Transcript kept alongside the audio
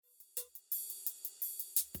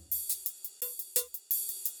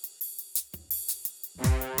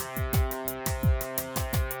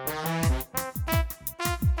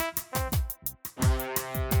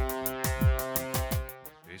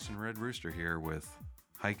Red Rooster here with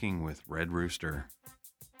Hiking with Red Rooster.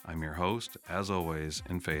 I'm your host, as always,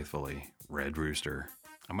 and faithfully, Red Rooster.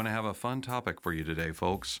 I'm going to have a fun topic for you today,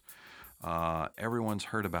 folks. Everyone's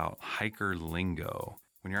heard about hiker lingo.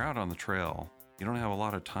 When you're out on the trail, you don't have a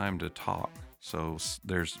lot of time to talk. So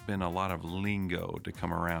there's been a lot of lingo to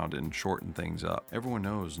come around and shorten things up. Everyone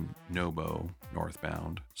knows Nobo,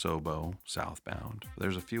 northbound, Sobo, southbound.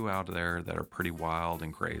 There's a few out there that are pretty wild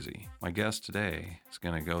and crazy. My guest today is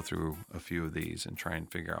going to go through a few of these and try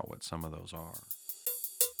and figure out what some of those are.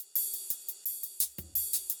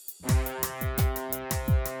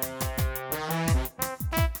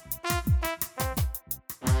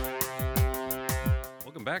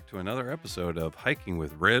 Back to another episode of Hiking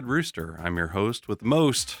with Red Rooster. I'm your host with the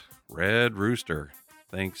most, Red Rooster.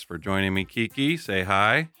 Thanks for joining me, Kiki. Say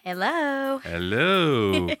hi. Hello.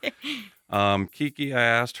 Hello. Kiki, I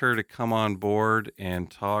asked her to come on board and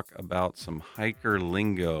talk about some hiker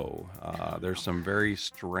lingo. There's some very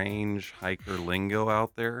strange hiker lingo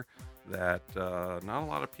out there that not a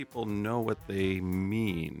lot of people know what they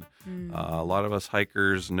mean. A lot of us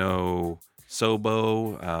hikers know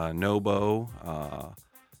Sobo, Nobo,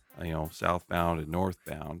 southbound and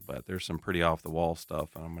northbound, but there's some pretty off-the-wall stuff,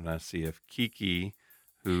 and I'm going to see if Kiki,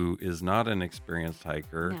 who is not an experienced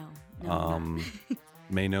hiker,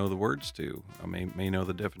 may know the words to, may know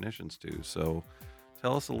the definitions to. So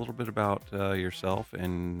tell us a little bit about yourself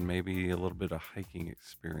and maybe a little bit of hiking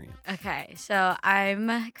experience. Okay, so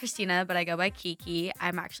I'm Christina, but I go by Kiki.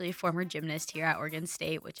 I'm actually a former gymnast here at Oregon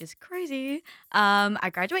State, which is crazy. I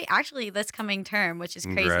graduate actually this coming term, which is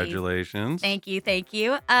crazy. Congratulations. Thank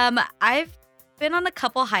you. I've been on a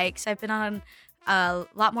couple hikes. I've been on a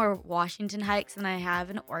lot more Washington hikes than I have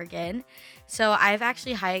in Oregon. So I've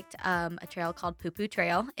actually hiked a trail called Poo Poo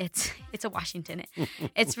Trail. It's a Washington.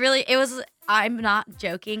 I'm not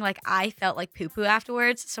joking. Like, I felt like poo poo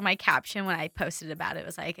afterwards. So my caption when I posted about it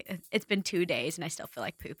was like, it's been 2 days and I still feel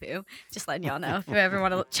like poo poo. Just letting y'all know if you ever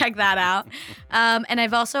want to check that out. And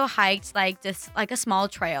I've also hiked like a small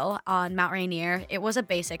trail on Mount Rainier. It was a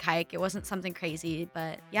basic hike. It wasn't something crazy,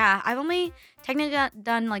 but yeah, I've only technically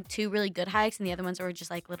done like 2 really good hikes, and the other ones were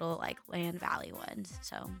just like little like land valley ones.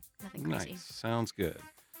 So nothing crazy. Nice. Sounds good.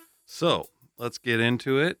 So let's get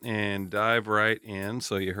into it and dive right in.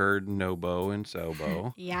 So you heard Nobo and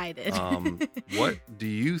Sobo. Yeah, I did. What do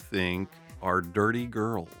you think are dirty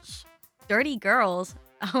girls? Dirty girls?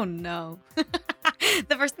 Oh, no.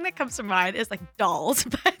 The first thing that comes to mind is like dolls,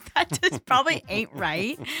 but that just probably ain't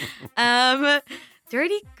right.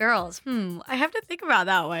 Dirty girls. I have to think about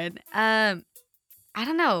that one. I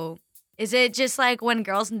don't know. Is it just like when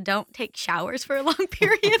girls don't take showers for a long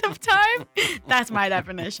period of time? That's my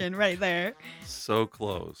definition right there. So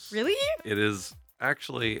close. Really? It is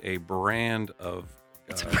actually a brand of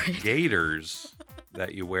gaiters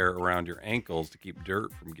that you wear around your ankles to keep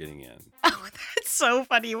dirt from getting in. Oh, that's so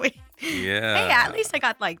funny. Wait. Yeah. Hey, at least I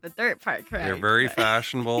got like the dirt part correct. They're very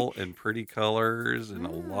fashionable in pretty colors, and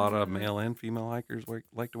a lot of male and female hikers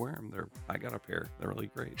like to wear them. I got a pair. They're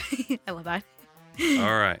really great. I love that.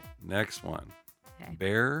 All right, next one. Okay.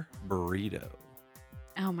 Bear burrito.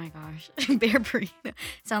 Oh my gosh. Bear burrito.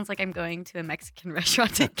 Sounds like I'm going to a Mexican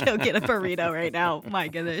restaurant to go get a burrito right now. My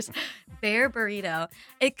goodness. Bear burrito.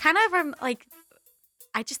 It kind of like,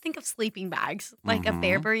 I just think of sleeping bags. Like a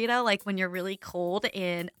bear burrito, like when you're really cold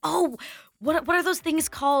and, what are those things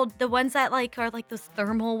called? The ones that like are like those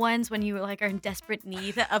thermal ones when you like are in desperate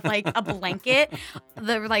need of like a blanket.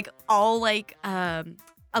 They're like all like,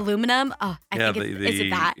 aluminum. Oh, I think is it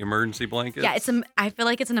that emergency blanket? Yeah, I feel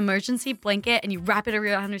like it's an emergency blanket, and you wrap it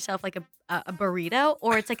around yourself like a burrito,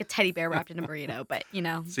 or it's like a teddy bear wrapped in a burrito. But you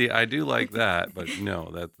know. See, I do like that, but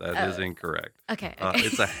no, that is incorrect. Okay.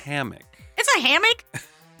 It's a hammock. It's a hammock?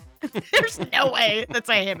 There's no way that's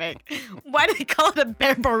a hammock. Why do they call it a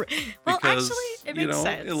bear burrito? Well, because, actually, it makes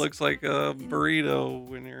sense. It looks like a burrito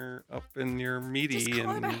when you're up in your meaty. Just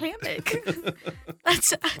call it a hammock.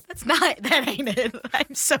 That ain't it.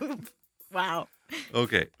 I'm so, wow.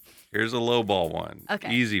 Okay, here's a lowball one.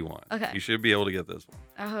 Okay. Easy one. Okay. You should be able to get this one.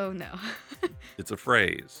 Oh, no. It's a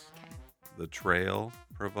phrase. Okay. The trail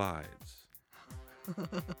provides. No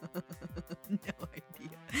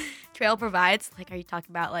idea. Trail provides, like, are you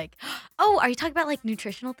talking about like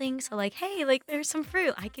nutritional things? So like, hey, like there's some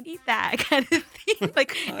fruit, I can eat that kind of thing.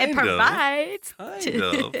 Like it provides. Kind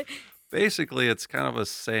of. Basically, it's kind of a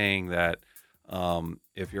saying that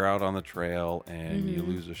If you're out on the trail and you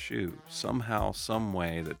Mm-hmm. lose a shoe, somehow, some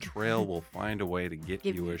way, the trail will find a way to get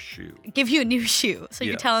Give you a shoe. give you a new shoe. So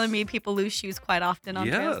you're telling Yes. me people lose shoes quite often on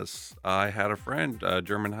trails? Yes, I had a friend, a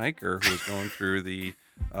German hiker, who was going through the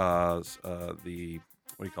what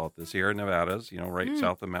do you call it? The Sierra Nevadas, right Mm,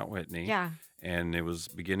 south of Mount Whitney, yeah. and it was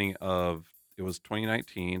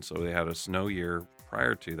 2019, so they had a snow year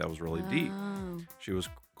prior to that was really deep. Oh. She was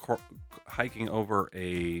hiking over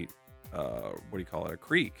a what do you call it? A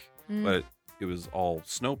creek, Mm, but it was all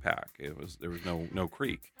snowpack. There was no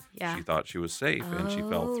creek. yeah. She thought she was safe, and she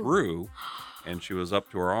fell Oh. through, and she was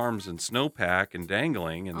up to her arms in snowpack and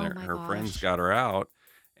dangling, and Oh my her friends gosh. got her out,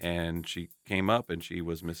 and she came up and she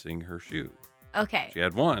was missing her shoe. Okay. She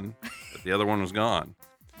had one, but the other one was gone.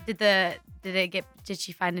 Did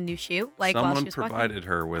she find a new shoe while Someone she was walking? provided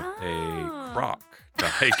her with a Oh. croc to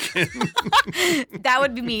hike in. That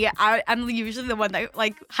would be me. I'm usually the one that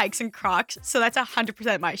hikes in Crocs, so that's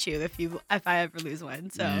 100% my shoe if I ever lose one.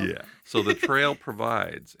 So Yeah. So the trail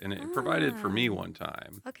provides, and it provided for me Ah. one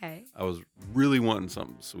time. Okay. I was really wanting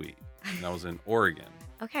something sweet, and I was in Oregon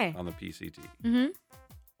Okay. on the PCT. Mm-hmm.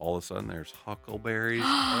 All of a sudden, there's huckleberries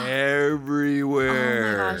Oh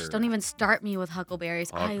everywhere. my gosh! Don't even start me with huckleberries.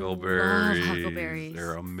 Huckleberries. I love huckleberries.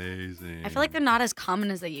 They're amazing. I feel like they're not as common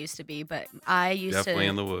as they used to be, but I used definitely to.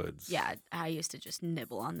 in the woods. Yeah, I used to just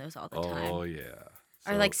nibble on those all the time. Oh yeah.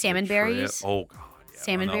 Or like the salmon trail- berries? Oh god. Yeah.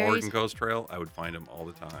 Salmon on the berries? Oregon Coast Trail, I would find them all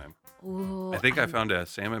the time. Ooh, I think I found a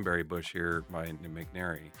salmonberry bush here by New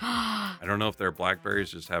McNary. I don't know if they're blackberries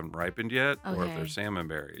just haven't ripened yet, or if they're Okay.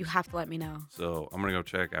 salmonberries. You have to let me know. So I'm gonna go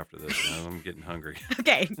check after this. Man. I'm getting hungry.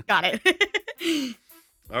 Okay, got it.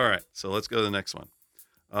 All right, so let's go to the next one.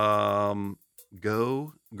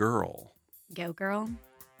 Go girl. Go, girl.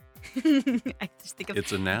 I just think of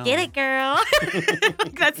It's a noun. get it, girl.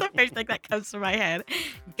 That's the first thing that comes to my head.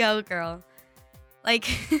 Go, girl. Like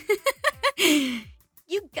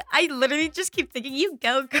I literally just keep thinking, you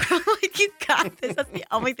go, girl. Like you got this. That's the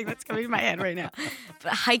only thing that's coming to my head right now.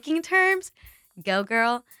 But hiking terms, go,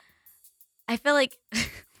 girl. I feel like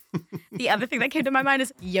the other thing that came to my mind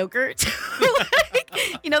is yogurt.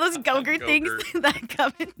 Those Go-Gurt things Go-Gurt. that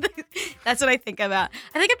come in. That's what I think about.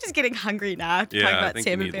 I think I'm just getting hungry now after Yeah, talking I about think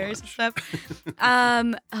you salmon need berries and lunch.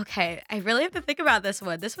 stuff. Okay. I really have to think about this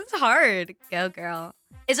one. This one's hard. Go, girl.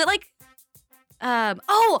 Is it like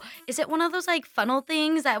is it one of those like funnel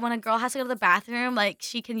things that when a girl has to go to the bathroom, like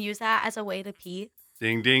she can use that as a way to pee?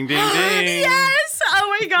 Ding ding ding ding. Yes!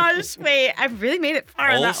 Oh my gosh. Wait, I've really made it far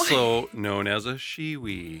in that one. Also known as a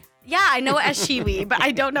shiwi. Yeah, I know it as shiwi, but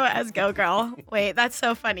I don't know it as go girl. Wait, that's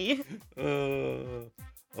so funny.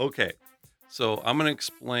 Okay, so I'm gonna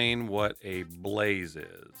explain what a blaze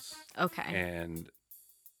is, Okay. and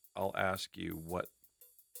I'll ask you what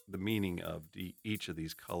the meaning of each of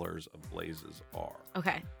these colors of blazes are.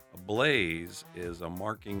 Okay. A blaze is a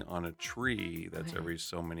marking on a tree that's Okay. every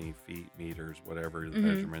so many feet, meters, whatever the Mhm.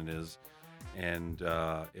 measurement is, and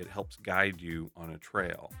it helps guide you on a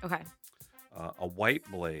trail. Okay. A white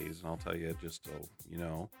blaze, and I'll tell you just so you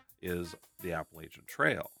know, is the Appalachian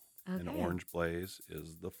Trail. Okay. An orange blaze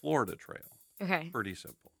is the Florida Trail. Okay. Pretty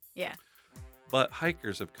simple. Yeah. But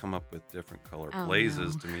hikers have come up with different color Oh,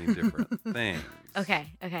 blazes no. to mean different things. Okay.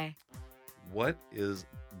 Okay. What is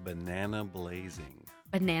banana blazing?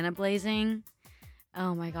 Banana blazing.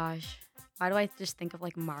 Oh my gosh. Why do I just think of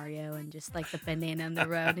like Mario and just like the banana in the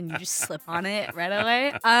road and you just slip on it right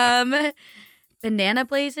away? Banana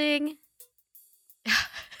blazing. I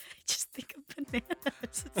just think of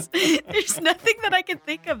bananas. There's nothing that I can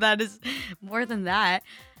think of that is more than that.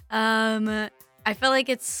 I feel like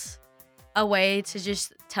it's a way to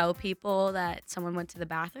just tell people that someone went to the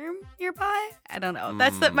bathroom nearby. I don't know.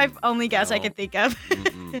 That's my only guess I no. can think of.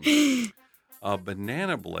 Mm-mm. A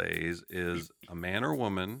banana blaze is a man or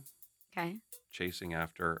woman Okay. chasing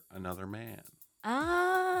after another man.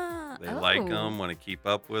 Ah. They like them, want to keep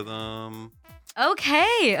up with them.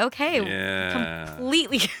 Okay. Okay. Yeah.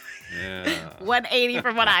 Completely Yeah. 180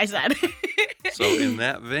 from what I said. So in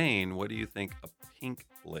that vein, what do you think a pink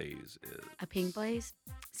blaze is? A pink blaze?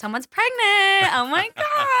 Someone's pregnant. Oh my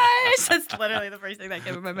gosh. That's literally the first thing that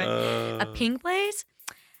came to my mind. A pink blaze?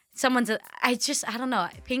 I don't know.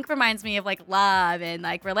 Pink reminds me of like love and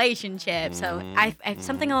like relationships. So I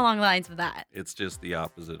something along the lines of that. It's just the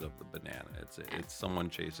opposite of the banana. It's someone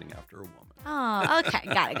chasing after a woman. Oh, okay.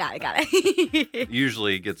 Got it.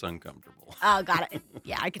 Usually it gets uncomfortable. Oh, got it.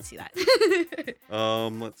 Yeah, I can see that.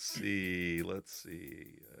 Let's see.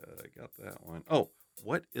 I got that one. Oh,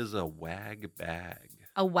 what is a wag bag?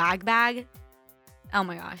 A wag bag? Oh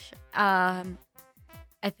my gosh.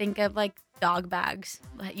 I think of like dog bags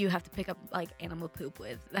that you have to pick up like animal poop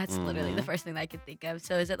with. That's literally the first thing that I could think of.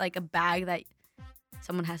 So is it like a bag that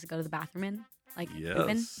someone has to go to the bathroom in? Like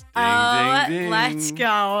pooping? Yes. Ding, ding, ding. Let's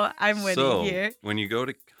go. I'm winning here. When you go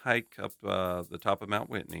to hike up the top of Mount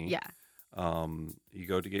Whitney, you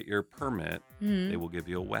go to get your permit, they will give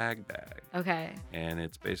you a wag bag. Okay. And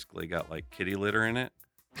it's basically got like kitty litter in it,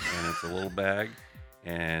 and it's a little bag,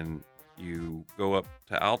 and you go up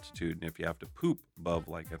to altitude, and if you have to poop above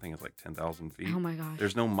like, I think it's like 10,000 feet. Oh my gosh.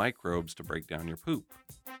 There's no microbes to break down your poop.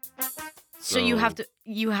 So you have to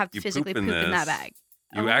physically poop in that bag.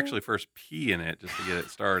 You actually first pee in it just to get it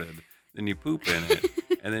started. Then you poop in it,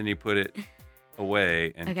 and then you put it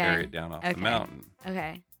away and carry it down off the mountain.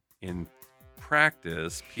 Okay. In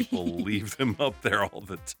practice, people leave them up there all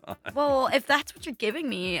the time. Well, if that's what you're giving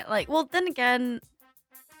me, like, well, then again,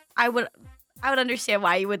 I would understand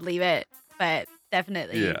why you would leave it, but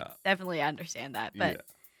definitely understand that. But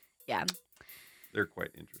yeah. They're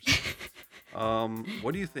quite interesting.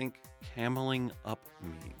 What do you think cameling up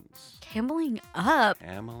means? Cameling up?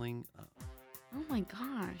 Cameling up. Oh my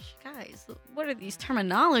gosh, guys, what are these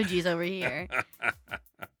terminologies over here?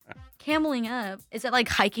 Cameling up, is it like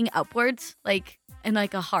hiking upwards, like in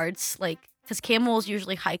like a hard, like, because camels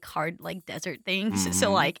usually hike hard like desert things.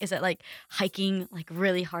 So like, is it like hiking like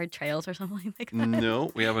really hard trails or something like that?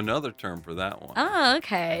 No, we have another term for that one. Oh,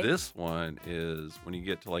 okay. This one is when you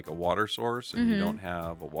get to like a water source and you don't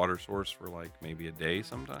have a water source for like maybe a day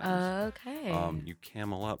sometimes. Okay. You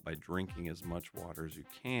camel up by drinking as much water as you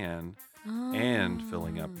can and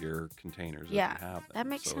filling up your containers if you have them. That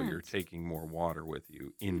makes sense. So you're taking more water with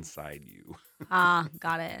you inside you.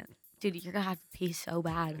 Got it. Dude, you're going to have to pee so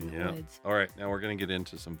bad in the woods. All right, now we're going to get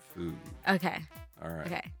into some food. Okay. All right.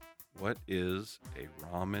 Okay. What is a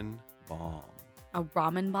ramen bomb? A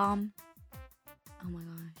ramen bomb? Oh my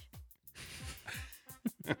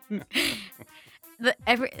gosh.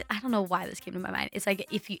 I don't know why this came to my mind. It's like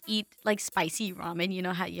if you eat like spicy ramen, you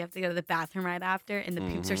know how you have to go to the bathroom right after and the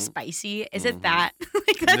poops are spicy? Is it that?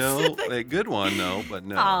 No, a good one, but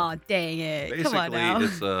no. Oh, dang it. Basically, come on now.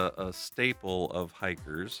 It's a staple of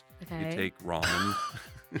hikers. Okay. You take ramen.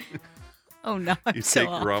 Oh no, You take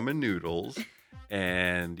ramen noodles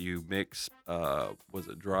and you mix,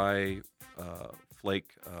 dry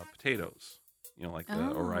flake potatoes. You know, like the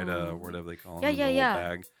Orida or whatever they call them. Yeah. Little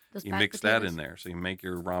bag. Those You bagged mix potatoes. that in there. So you make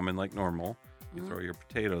your ramen like normal. You throw your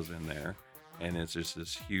potatoes in there. And it's just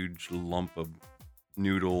this huge lump of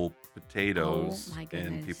noodle potatoes. Oh, my And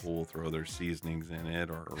goodness. people will throw their seasonings in it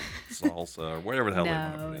or salsa or whatever the hell they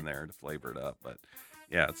want to put in there to flavor it up. But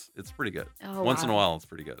yeah, it's pretty good. Oh, Once in a while, it's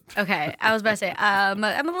pretty good. Okay, I was about to say, I'm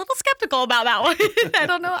a little skeptical about that one. I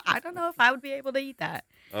don't know if I would be able to eat that.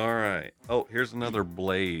 All right. Oh, here's another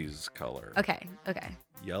blaze color. Okay.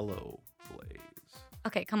 Yellow blaze.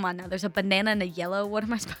 Okay, come on now. There's a banana and a yellow. What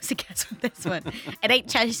am I supposed to guess with this one? It ain't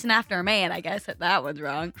chasing after a man. I guess that one's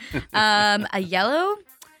wrong. A yellow.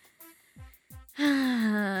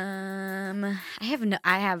 I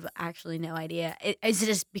have actually no idea. Is it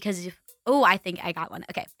just because I think I got one.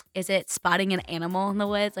 Okay. Is it spotting an animal in the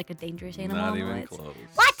woods, like a dangerous animal Not in the even woods? close.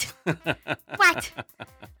 What?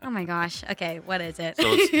 Oh my gosh. Okay, what is it? So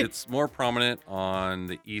it's more prominent on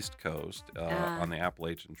the East Coast, on the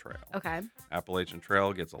Appalachian Trail. Okay. Appalachian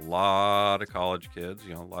Trail gets a lot of college kids,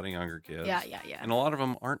 a lot of younger kids. Yeah. And a lot of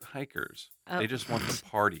them aren't hikers. Oh. They just want the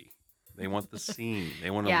party. They want the scene.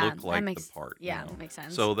 They want to look like the part. Yeah, that makes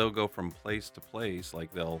sense. So they'll go from place to place.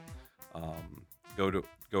 Like they'll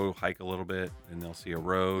go hike a little bit, and they'll see a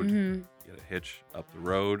road. Get a hitch up the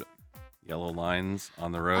road. Yellow lines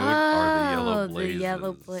on the road are the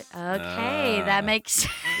yellow blazes. Okay, that makes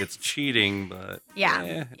sense. It's cheating, but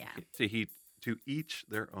yeah. To each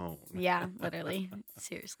their own. Yeah, literally.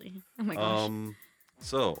 Seriously. Oh my gosh.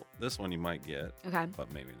 So this one you might get, okay,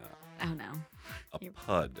 but maybe not. Oh no. A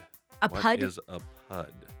pud. A What pud? is a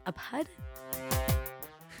pud? A pud?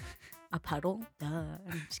 A puddle? Duh.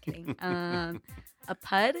 I'm just kidding. A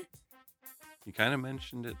pud? You kind of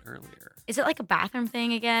mentioned it earlier. Is it like a bathroom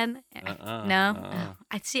thing again? No. uh-uh.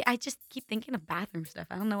 I just keep thinking of bathroom stuff.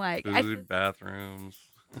 I don't know why. Food, bathrooms.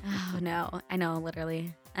 Oh no. I know,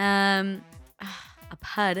 literally. A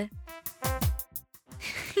pud.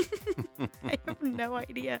 I have no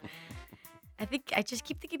idea. I think I just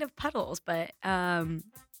keep thinking of puddles, but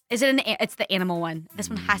is it it's the animal one? This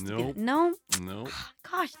one has to be. No.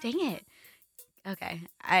 Gosh, dang it. Okay,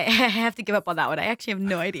 I have to give up on that one. I actually have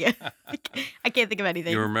no idea. I can't think of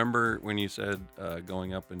anything. You remember when you said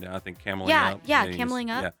going up and down? I think cameling up. Yeah, cameling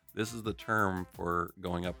up. Yeah, this is the term for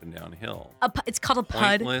going up and down a hill. It's called a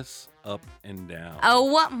pud. Pointless up and down.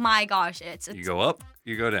 Oh my gosh! It's you go up,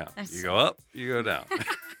 you go down. You go up, you go down.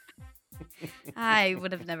 I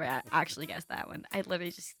would have never actually guessed that one. I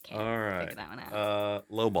literally just can't All right. figure that one out.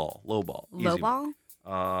 Low ball. Easy Low one.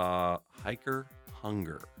 ball? Hiker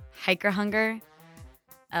hunger. Hiker hunger?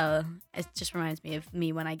 Oh, it just reminds me of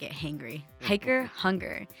me when I get hangry. Hiker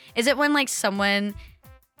hunger. Is it when like someone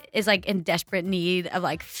is like in desperate need of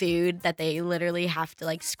like food that they literally have to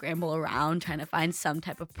like scramble around trying to find some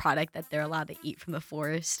type of product that they're allowed to eat from the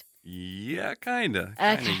forest? Yeah, kinda.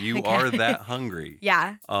 Okay, You okay. are that hungry.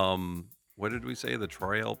 Yeah. What did we say the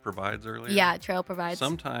trail provides earlier? Yeah, trail provides.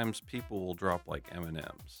 Sometimes people will drop like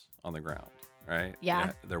M&Ms on the ground, right?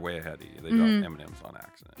 Yeah. They're way ahead of you. They Mhm. drop M&Ms on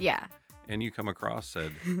accident. Yeah. And you come across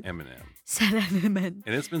said M&M. Cinnamon.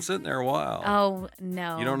 And it's been sitting there a while. Oh,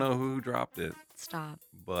 no. You don't know who dropped it, Stop.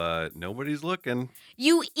 but nobody's looking.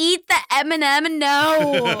 You eat the M&M?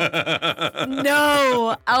 No.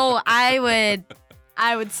 No. Oh, I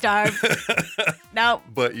would starve. Nope.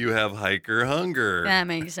 But you have hiker hunger. That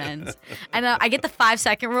makes sense. I know. I get the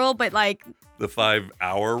 5-second rule, but like The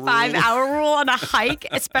 5-hour rule. 5-hour rule on a hike,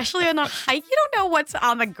 especially on a hike, you don't know what's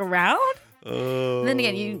on the ground. Oh. Then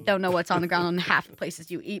again, you don't know what's on the ground on half the places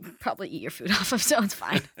you probably eat your food off of, so it's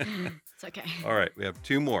fine. It's okay. All right, we have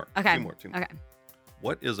two more. Okay. Two more. Okay.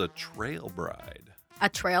 What is a trail bride? A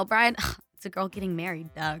trail bride? It's a girl getting married.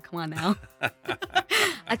 Duh. Come on now.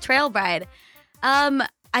 A trail bride.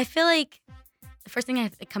 I feel like the first thing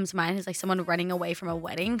that comes to mind is like someone running away from a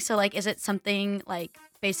wedding. So like, is it something like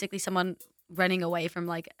basically someone running away from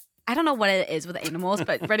like, I don't know what it is with animals,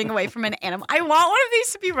 but running away from an animal. I want one of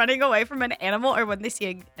these to be running away from an animal, or when they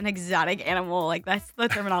see an exotic animal. Like that's the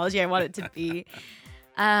terminology I want it to be.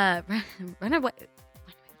 Run away.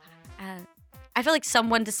 I feel like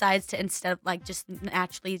someone decides to, instead of like just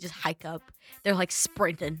naturally just hike up, they're like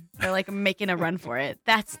sprinting. They're like making a run for it.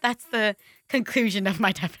 That's the conclusion of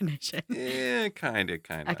my definition. Yeah, kind of.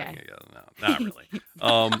 Okay. No, not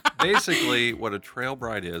really. Basically, what a trail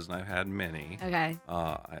bride is, and I've had many. Okay.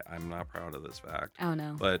 I'm not proud of this fact. Oh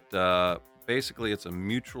no. But basically, it's a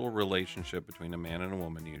mutual relationship between a man and a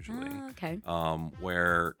woman, usually. Oh, okay.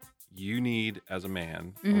 Where you need, as a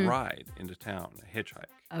man, Mhm. a ride into town, a hitchhike.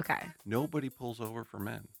 Okay. Nobody pulls over for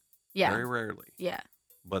men. Yeah. Very rarely. Yeah.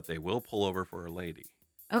 But they will pull over for a lady.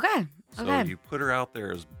 Okay. So Okay. you put her out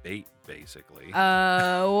there as bait, basically.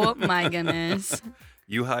 Oh my goodness.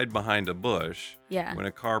 You hide behind a bush. Yeah. When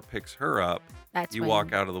a car picks her up, That's you when-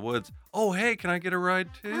 walk out of the woods. Oh, hey, can I get a ride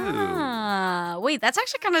too? Ah, wait, that's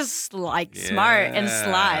actually kind of like smart and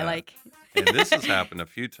sly. Yeah. Like. And this has happened a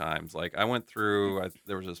few times. Like I went through,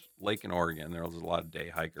 there was this lake in Oregon. There was a lot of day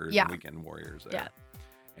hikers Yeah. and weekend warriors there. Yeah.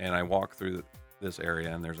 And I walked through this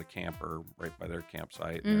area, and there's a camper right by their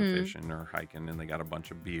campsite. And Mhm. they're fishing or hiking, and they got a bunch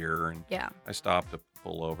of beer. And Yeah. I stopped to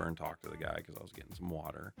pull over and talk to the guy because I was getting some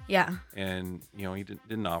water. Yeah. And he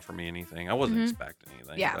didn't offer me anything. I wasn't Mhm. expecting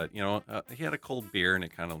anything. Yeah. But he had a cold beer, and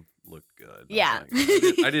it kind of looked good. I was Yeah.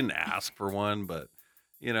 like, I didn't ask for one, but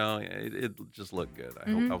it just looked good.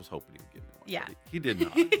 I was hoping he would give me one. Yeah. But he did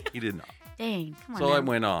not. He did not. Dang. Come on. So I now.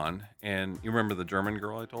 went on, and you remember the German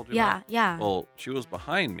girl I told you Yeah. about? Yeah. Well, she was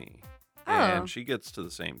behind me, Oh. and she gets to the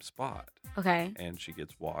same spot, Okay. and she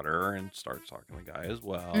gets water and starts talking to the guy as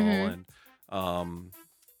well, Mhm. and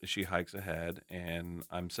she hikes ahead, and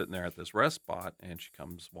I'm sitting there at this rest spot, and she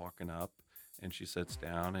comes walking up, and she sits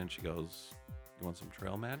down, and she goes, "You want some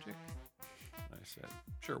trail magic?" And I said,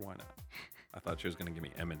 "Sure, why not?" I thought she was going to give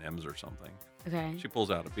me M&Ms or something. Okay. She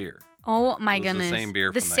pulls out a beer, Oh my It was the goodness. same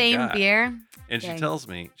beer The from that same guy. beer. and she Dang. tells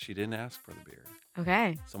me she didn't ask for the beer.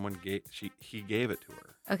 Okay. He gave it to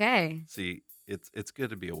her. Okay. See, it's good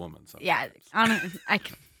to be a woman sometimes. Yeah.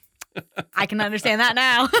 I can understand that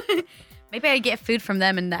now. Maybe I get food from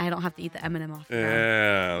them and I don't have to eat the M&M off. the ground.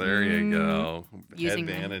 Yeah, there you go. Using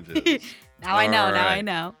my- Advantages. Now I know. All Now I right.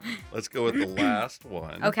 know. Let's go with the last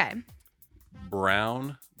one. Okay.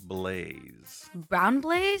 Brown blaze. Brown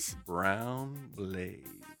blaze. Brown blaze.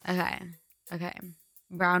 Okay. Okay.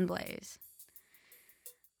 Brown blaze.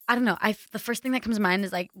 I don't know. The first thing that comes to mind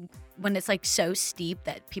is like when it's like so steep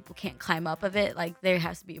that people can't climb up of it. Like there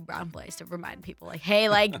has to be a brown blaze to remind people, like, hey,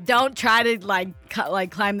 like don't try to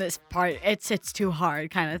like climb this part. It's too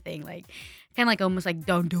hard, kind of thing. Like kind of like almost like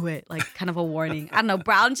don't do it, like kind of a warning. I don't know.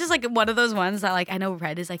 Brown's just like one of those ones that like I know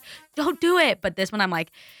red is like don't do it, but this one I'm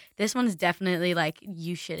like. This one's definitely like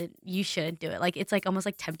you shouldn't do it. Like it's like almost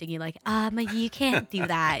like tempting you, like you can't do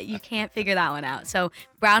that. You can't figure that one out. So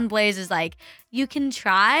brown blaze is like you can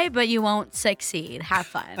try, but you won't succeed. Have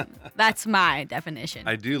fun. That's my definition.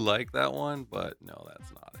 I do like that one, but no,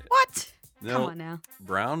 that's not it. What? No, Come on now.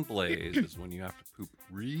 brown blaze is when you have to poop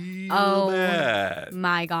real Oh bad.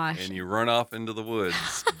 my gosh. And you run off into the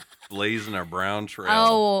woods blazing a brown trail.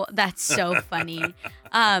 Oh, that's so funny.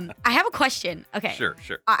 I have a question. Okay. Sure.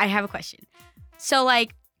 I have a question. So,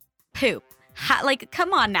 like, poop.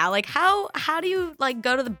 Come on now. Like, how do you, like,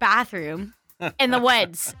 go to the bathroom in the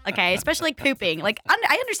woods? Okay, especially, like, pooping. Like,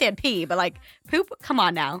 I understand pee, but, like, poop, come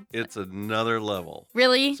on now. It's another level.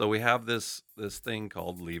 Really? So we have this thing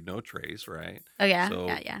called leave no trace, right? Oh, yeah? So,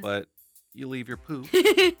 Yeah. But you leave your poop.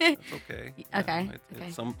 That's okay. Okay.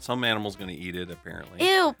 Some animal's going to eat it, apparently.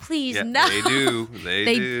 Ew, please, Yeah, no. They do. They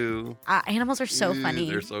do. Animals are so Ew, funny.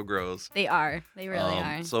 They're so gross. They are. They really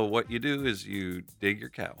are. So what you do is you dig your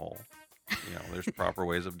cat hole. There's proper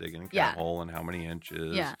ways of digging a cat hole and how many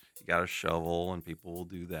inches. Yeah. You got a shovel, and people will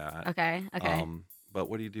do that. Okay. But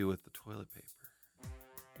what do you do with the toilet paper?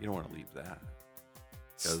 You don't want to leave that.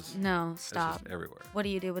 Because no, it's stop. just everywhere. What do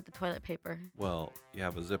you do with the toilet paper? Well, you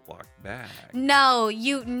have a Ziploc bag. No,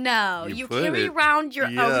 you put carry it- around your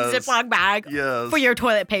own Yes. Ziploc bag Yes. for your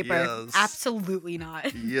toilet paper. Yes. Absolutely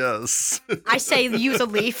not. Yes. I say use a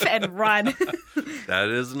leaf and run. That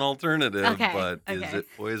is an alternative, Okay, but is okay. it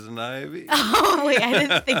poison ivy? Oh wait, I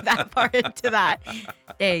didn't think that part into that.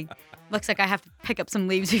 Dang, looks like I have to pick up some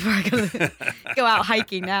leaves before I go out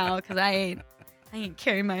hiking now, because I ain't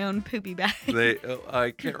carrying my own poopy bag.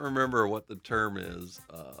 I can't remember what the term is,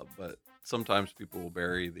 but sometimes people will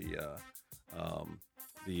bury the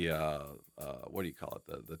what do you call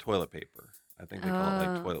it? The toilet paper. I think they call it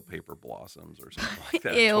like toilet paper blossoms or something like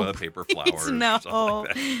that. Ew, toilet paper flowers no. or something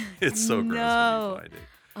like that. It's so gross No. when you find it.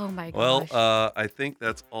 Oh my Well, gosh. I think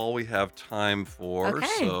that's all we have time for. Okay.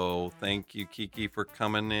 So thank you, Kiki, for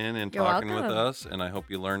coming in and You're talking with welcome. us. And I hope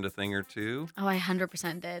you learned a thing or two. Oh, I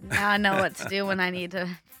 100% did. Now I know what to do when I need to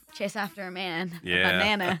chase after a man. Yeah. A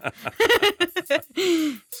banana.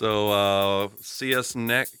 So see us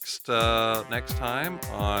next time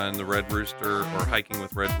on the Red Rooster or Hiking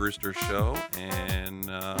with Red Rooster show. And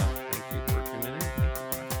thank you for tuning in.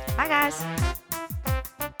 Thank you. Bye, guys.